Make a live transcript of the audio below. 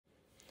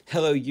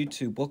Hello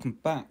YouTube, welcome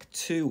back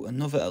to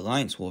another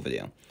Alliance War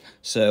video.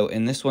 So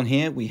in this one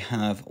here we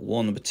have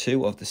war number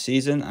 2 of the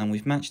season and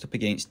we've matched up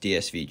against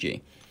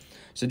DSVG.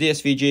 So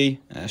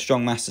DSVG,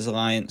 strong Masters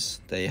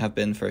Alliance, they have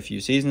been for a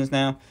few seasons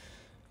now.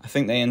 I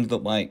think they ended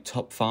up like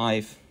top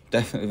 5,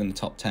 definitely in the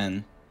top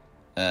 10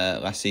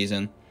 last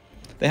season.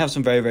 They have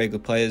some very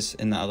good players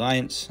in that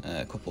alliance,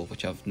 a couple of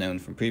which I've known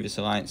from previous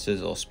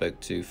alliances or spoke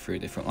to through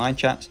different line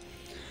chats.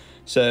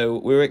 So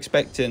we were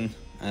expecting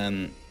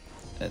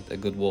a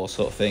good war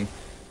sort of thing.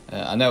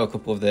 I know a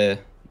couple of their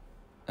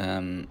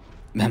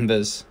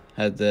members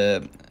had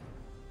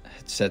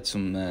said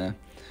some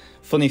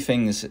funny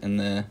things in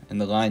the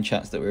line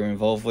chats that we were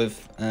involved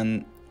with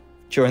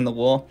during the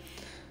war.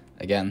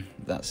 Again,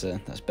 that's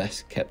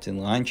best kept in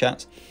line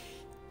chats.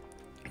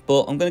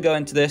 But I'm going to go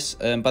into this.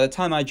 By the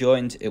time I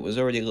joined, it was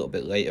already a little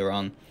bit later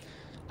on,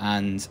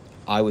 and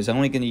I was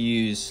only going to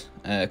use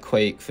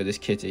Quake for this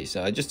kitty.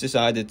 So I just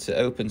decided to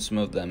open some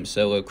of them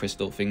solo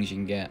crystal things you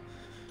can get.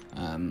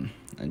 And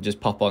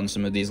just pop on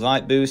some of these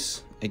light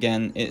boosts.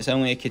 Again, it's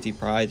only a kitty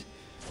pride.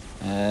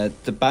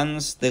 The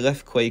bans, they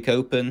left Quake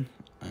open,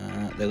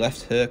 they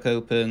left Herc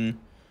open,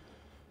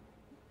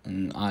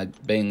 and I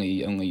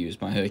mainly only use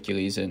my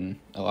Hercules in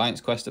Alliance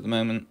Quest at the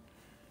moment.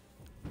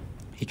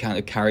 He kind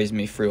of carries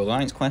me through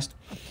Alliance Quest.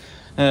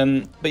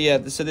 But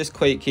yeah, so this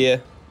Quake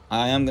here,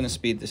 I am going to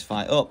speed this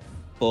fight up,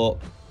 but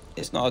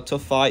it's not a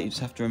tough fight. You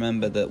just have to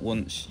remember that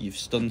once you've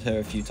stunned her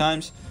a few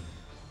times,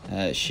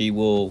 she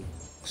will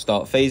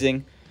start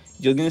phasing.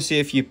 You're going to see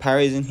a few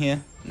parries in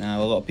here.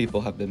 Now, a lot of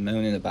people have been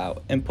moaning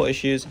about input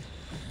issues,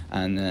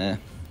 and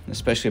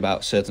especially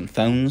about certain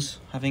phones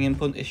having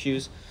input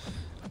issues.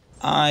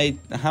 I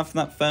have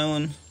that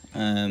phone.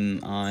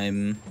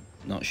 I'm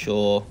not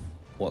sure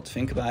what to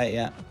think about it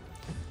yet,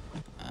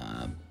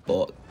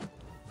 but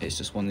it's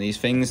just one of these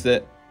things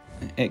that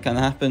it kind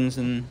of happens,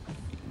 and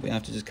we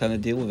have to just kind of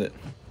deal with it.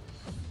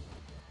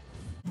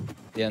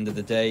 At the end of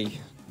the day,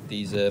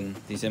 these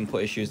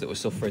input issues that we're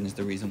suffering is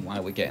the reason why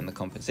we're getting the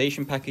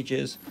compensation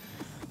packages,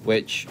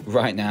 which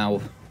right now,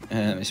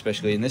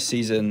 especially in this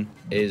season,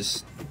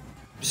 is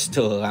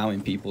still allowing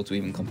people to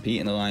even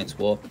compete in Alliance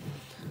War,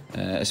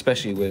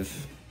 especially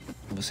with,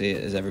 obviously,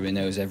 as everybody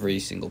knows, every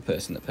single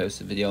person that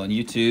posts a video on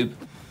YouTube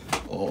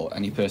or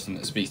any person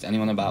that speaks to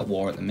anyone about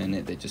war at the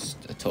minute, they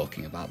just are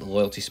talking about the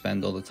loyalty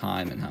spend all the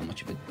time and how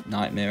much of a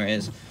nightmare it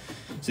is.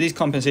 So these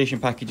compensation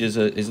packages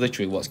is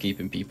literally what's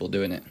keeping people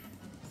doing it.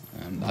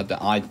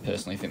 I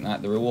personally think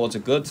that the rewards are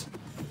good,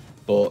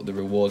 but the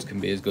rewards can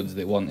be as good as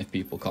they want. If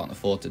people can't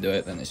afford to do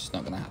it, then it's just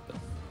not going to happen.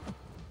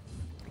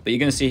 But you're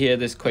going to see here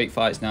this Quake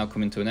fight's now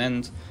coming to an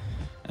end.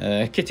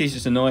 Kitty's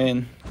just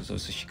annoying because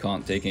obviously she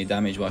can't take any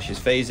damage while she's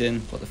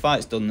phasing, but the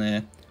fight's done there.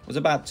 It was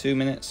about 2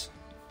 minutes.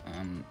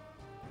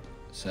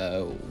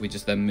 So we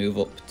just then move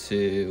up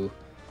to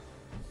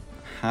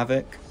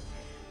Havoc.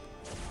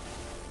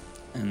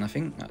 And I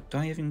think, do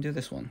I even do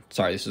this one?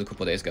 Sorry, this was a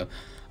couple of days ago.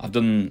 I've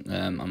done,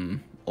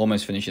 I'm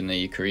almost finishing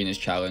the Karina's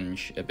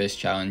challenge, Abyss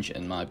challenge,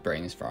 and my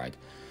brain is fried.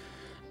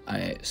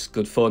 It's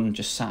good fun,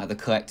 just sat at the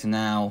collector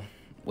now,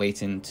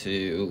 waiting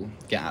to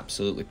get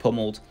absolutely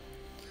pummeled.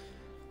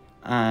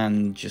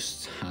 And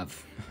just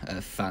have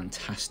a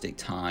fantastic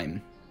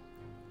time.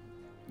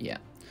 Yeah,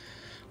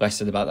 less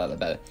said about that, the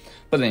better.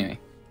 But anyway,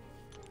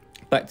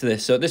 back to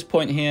this. So at this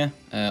point here,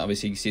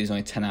 obviously you can see there's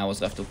only 10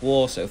 hours left of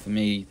war. So for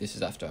me, this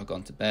is after I've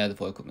gone to bed. I've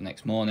woke up the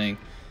next morning,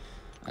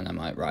 and I'm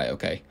like, right,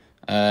 okay.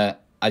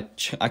 I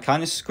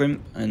kind of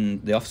scrimp,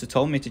 and the officer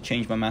told me to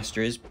change my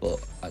masteries, but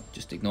I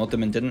just ignored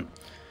them and didn't.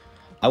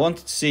 I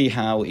wanted to see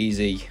how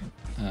easy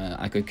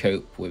I could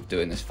cope with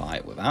doing this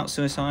fight without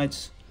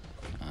suicides,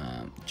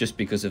 just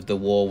because of the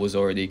war was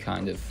already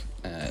kind of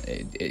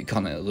it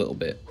got a little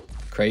bit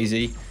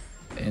crazy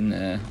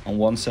on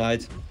one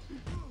side.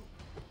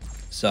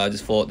 So I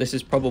just thought this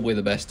is probably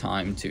the best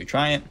time to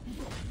try it.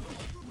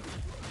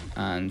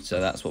 And so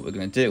that's what we're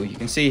going to do. You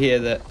can see here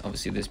that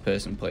obviously this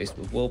person placed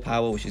with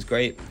willpower, which is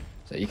great.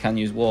 So you can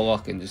use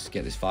Warlock and just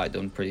get this fight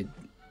done pretty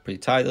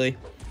tightly.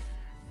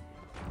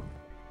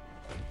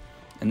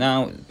 And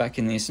now back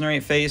in the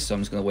Incinerate phase, so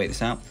I'm just going to wait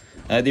this out.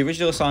 The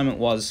original assignment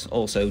was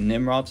also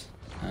Nimrod.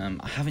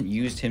 I haven't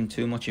used him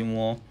too much in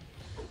war.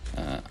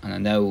 And I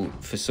know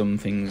for some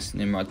things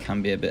Nimrod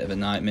can be a bit of a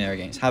nightmare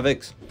against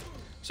Havocs.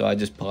 So I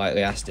just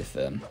politely asked if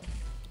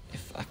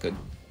I could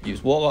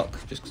use Warlock,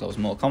 just because I was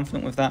more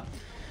confident with that.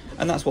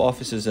 And that's what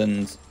officers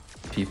and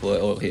people are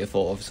all here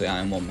for. Obviously, I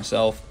am one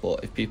myself,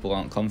 but if people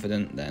aren't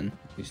confident, then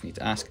we just need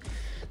to ask.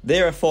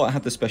 There, I thought I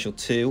had the special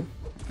 2,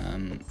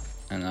 and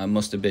I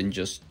must have been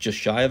just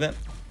shy of it.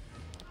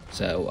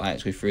 So I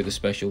actually threw the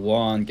special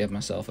 1, gave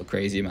myself a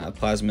crazy amount of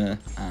plasma,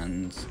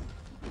 and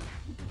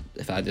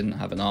if I didn't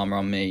have an armor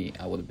on me,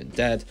 I would have been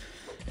dead.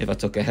 If I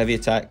took a heavy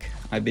attack,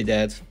 I'd be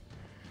dead.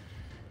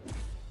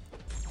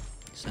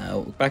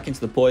 So back into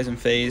the poison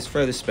phase,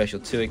 throw the special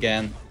 2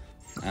 again,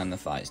 and the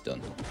fight's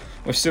done.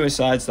 With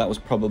suicides, that was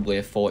probably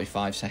a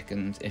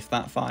 45-second, if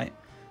that, fight.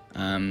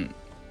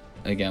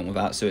 Again,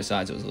 without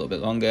suicides, it was a little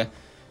bit longer,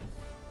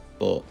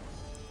 but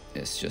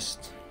it's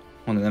just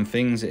one of them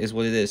things. It is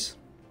what it is.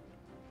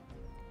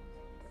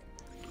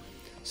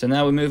 So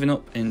now we're moving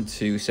up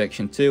into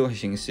section 2,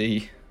 as you can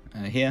see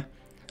here,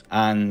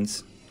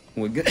 and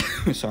we're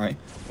sorry,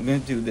 we're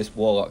going to do this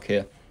warlock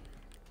here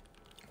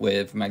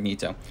with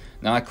Magneto.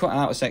 Now I cut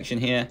out a section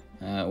here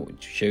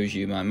which shows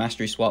you my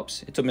mastery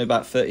swaps. It took me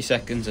about 30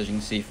 seconds, as you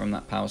can see from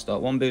that power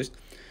start 1 boost.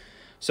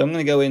 So I'm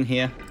going to go in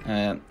here.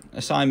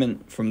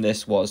 Assignment from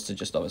this was to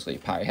just obviously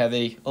parry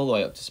heavy all the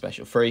way up to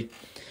special 3.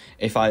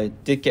 If I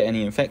did get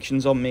any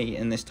infections on me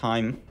in this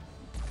time,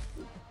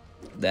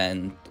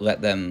 then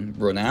let them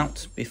run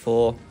out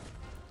before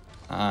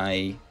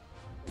I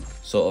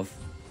sort of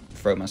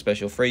throw my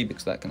special 3,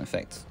 because that can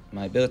affect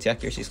my ability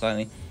accuracy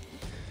slightly.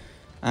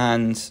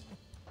 And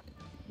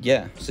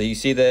yeah, so you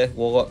see the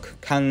warlock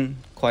can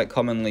quite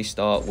commonly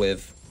start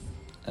with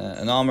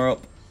an armor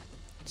up,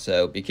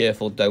 so be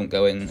careful, don't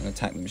go in and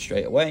attack them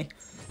straight away,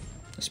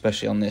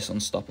 especially on this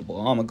unstoppable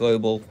armor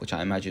global, which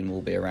I imagine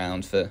will be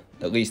around for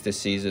at least this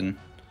season,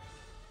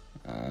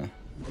 and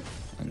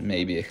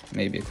maybe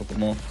a couple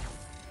more.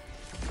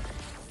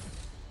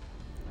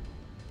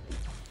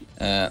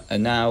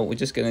 And now we're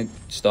just going to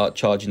start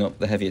charging up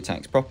the heavy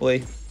attacks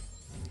properly,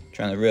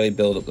 trying to really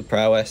build up the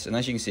prowess. And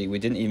as you can see, we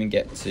didn't even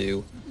get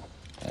to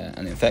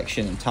an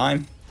infection in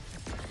time,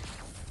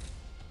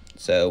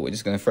 so we're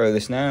just going to throw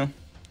this now,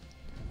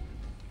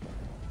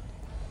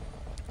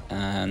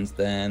 and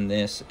then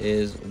this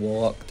is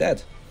warlock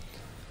dead.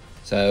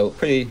 So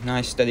pretty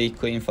nice, steady,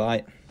 clean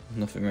fight,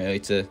 nothing really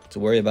to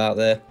worry about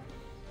there.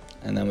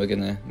 And then we're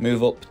going to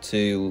move up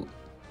to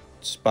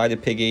Spider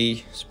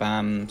Piggy,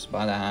 Spam,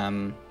 Spider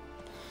Ham,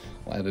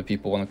 whatever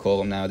people want to call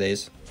them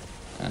nowadays.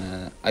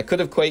 I could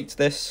have quaked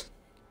this,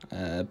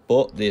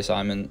 but the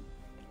assignment,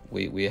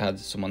 we had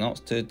someone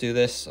else to do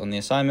this on the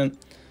assignment.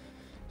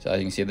 So as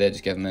you can see there,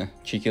 just give them a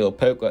cheeky little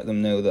poke, let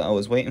them know that I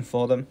was waiting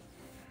for them.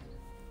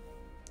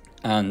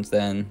 And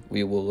then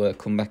we will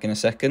come back in a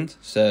second.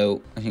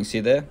 So as you can see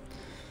there,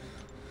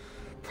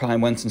 Prime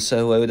went and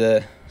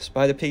soloed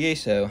Spider Piggy,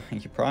 so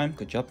thank you Prime,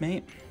 good job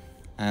mate.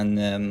 And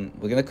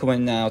we're going to come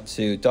in now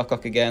to Doc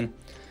Ock again.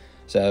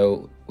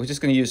 So we're just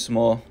going to use some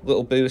more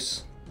little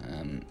boosts.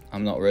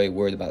 I'm not really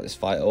worried about this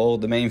fight at all.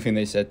 The main thing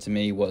they said to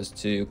me was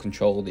to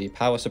control the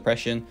power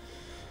suppression.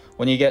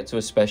 When you get to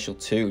a special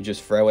 2,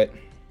 just throw it.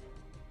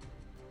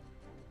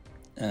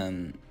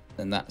 And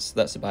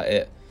that's about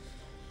it.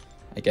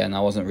 Again,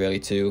 I wasn't really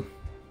too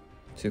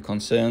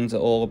concerned at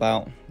all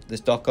about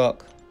this Doc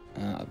Ock.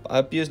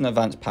 I've used an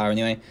advanced power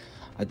anyway.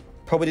 I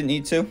probably didn't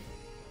need to.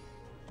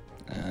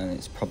 And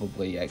it's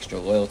probably extra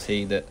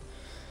loyalty that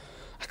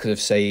I could have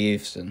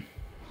saved, and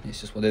it's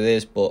just what it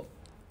is. But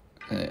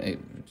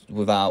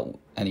without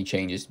any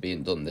changes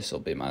being done, this will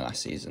be my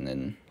last season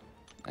in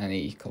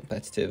any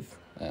competitive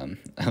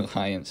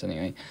alliance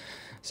anyway.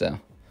 So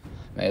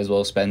may as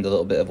well spend a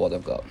little bit of what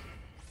I've got.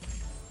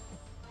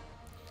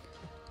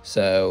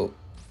 So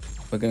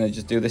we're going to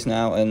just do this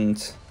now,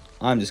 and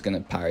I'm just going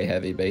to parry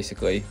heavy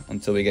basically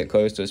until we get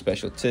close to a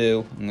special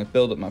 2. I'm going to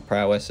build up my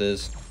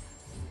prowesses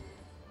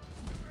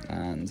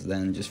and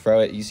then just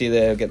throw it. You see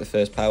there, get the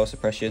first power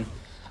suppression.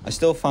 I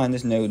still find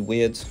this node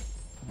weird.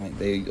 Like,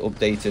 they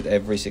updated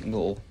every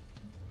single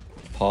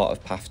part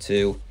of Path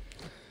 2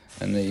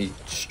 and they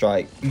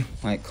strike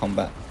like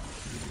combat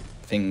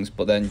things,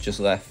 but then just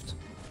left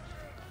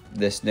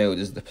this node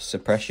as the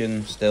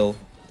suppression still.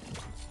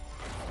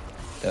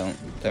 Don't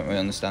really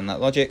understand that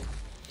logic.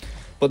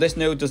 But this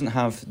node doesn't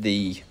have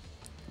the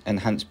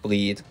enhanced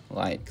bleed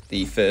like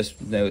the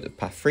first node of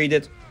Path 3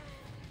 did.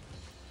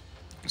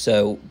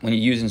 So when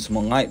you're using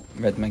someone like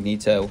Red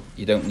Magneto,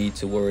 you don't need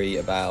to worry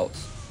about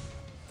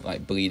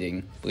like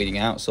bleeding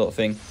out sort of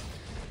thing.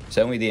 It's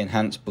only the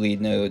enhanced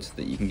bleed node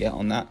that you can get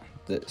on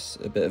that's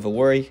a bit of a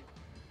worry.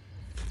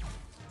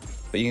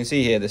 But you can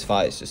see here this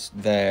fight is just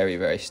very,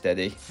 very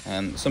steady.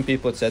 Some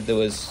people had said there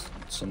was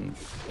some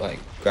like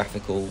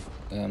graphical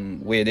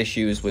weird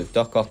issues with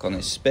Doc Ock on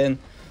his spin,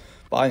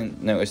 but I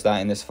didn't notice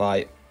that in this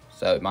fight,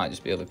 so it might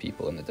just be other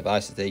people and the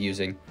devices they're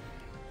using.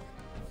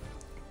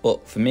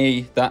 But for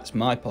me, that's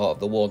my part of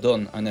the war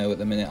done. I know at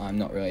the minute I'm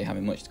not really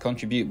having much to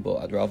contribute, but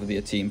I'd rather be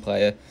a team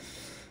player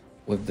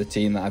with the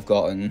team that I've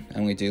got and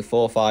only do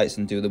 4 fights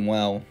and do them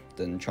well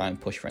than try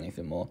and push for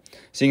anything more.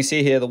 So you can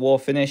see here the war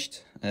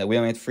finished. We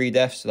only had 3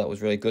 deaths, so that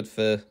was really good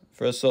for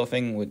us sort of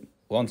thing. We're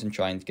wanting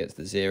trying to get to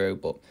the 0,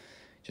 but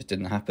it just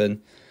didn't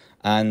happen.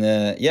 And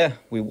yeah,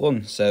 we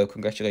won. So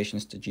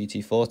congratulations to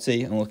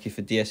GT40, unlucky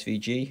for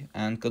DSVG,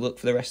 and good luck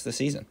for the rest of the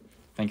season.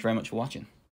 Thank you very much for watching.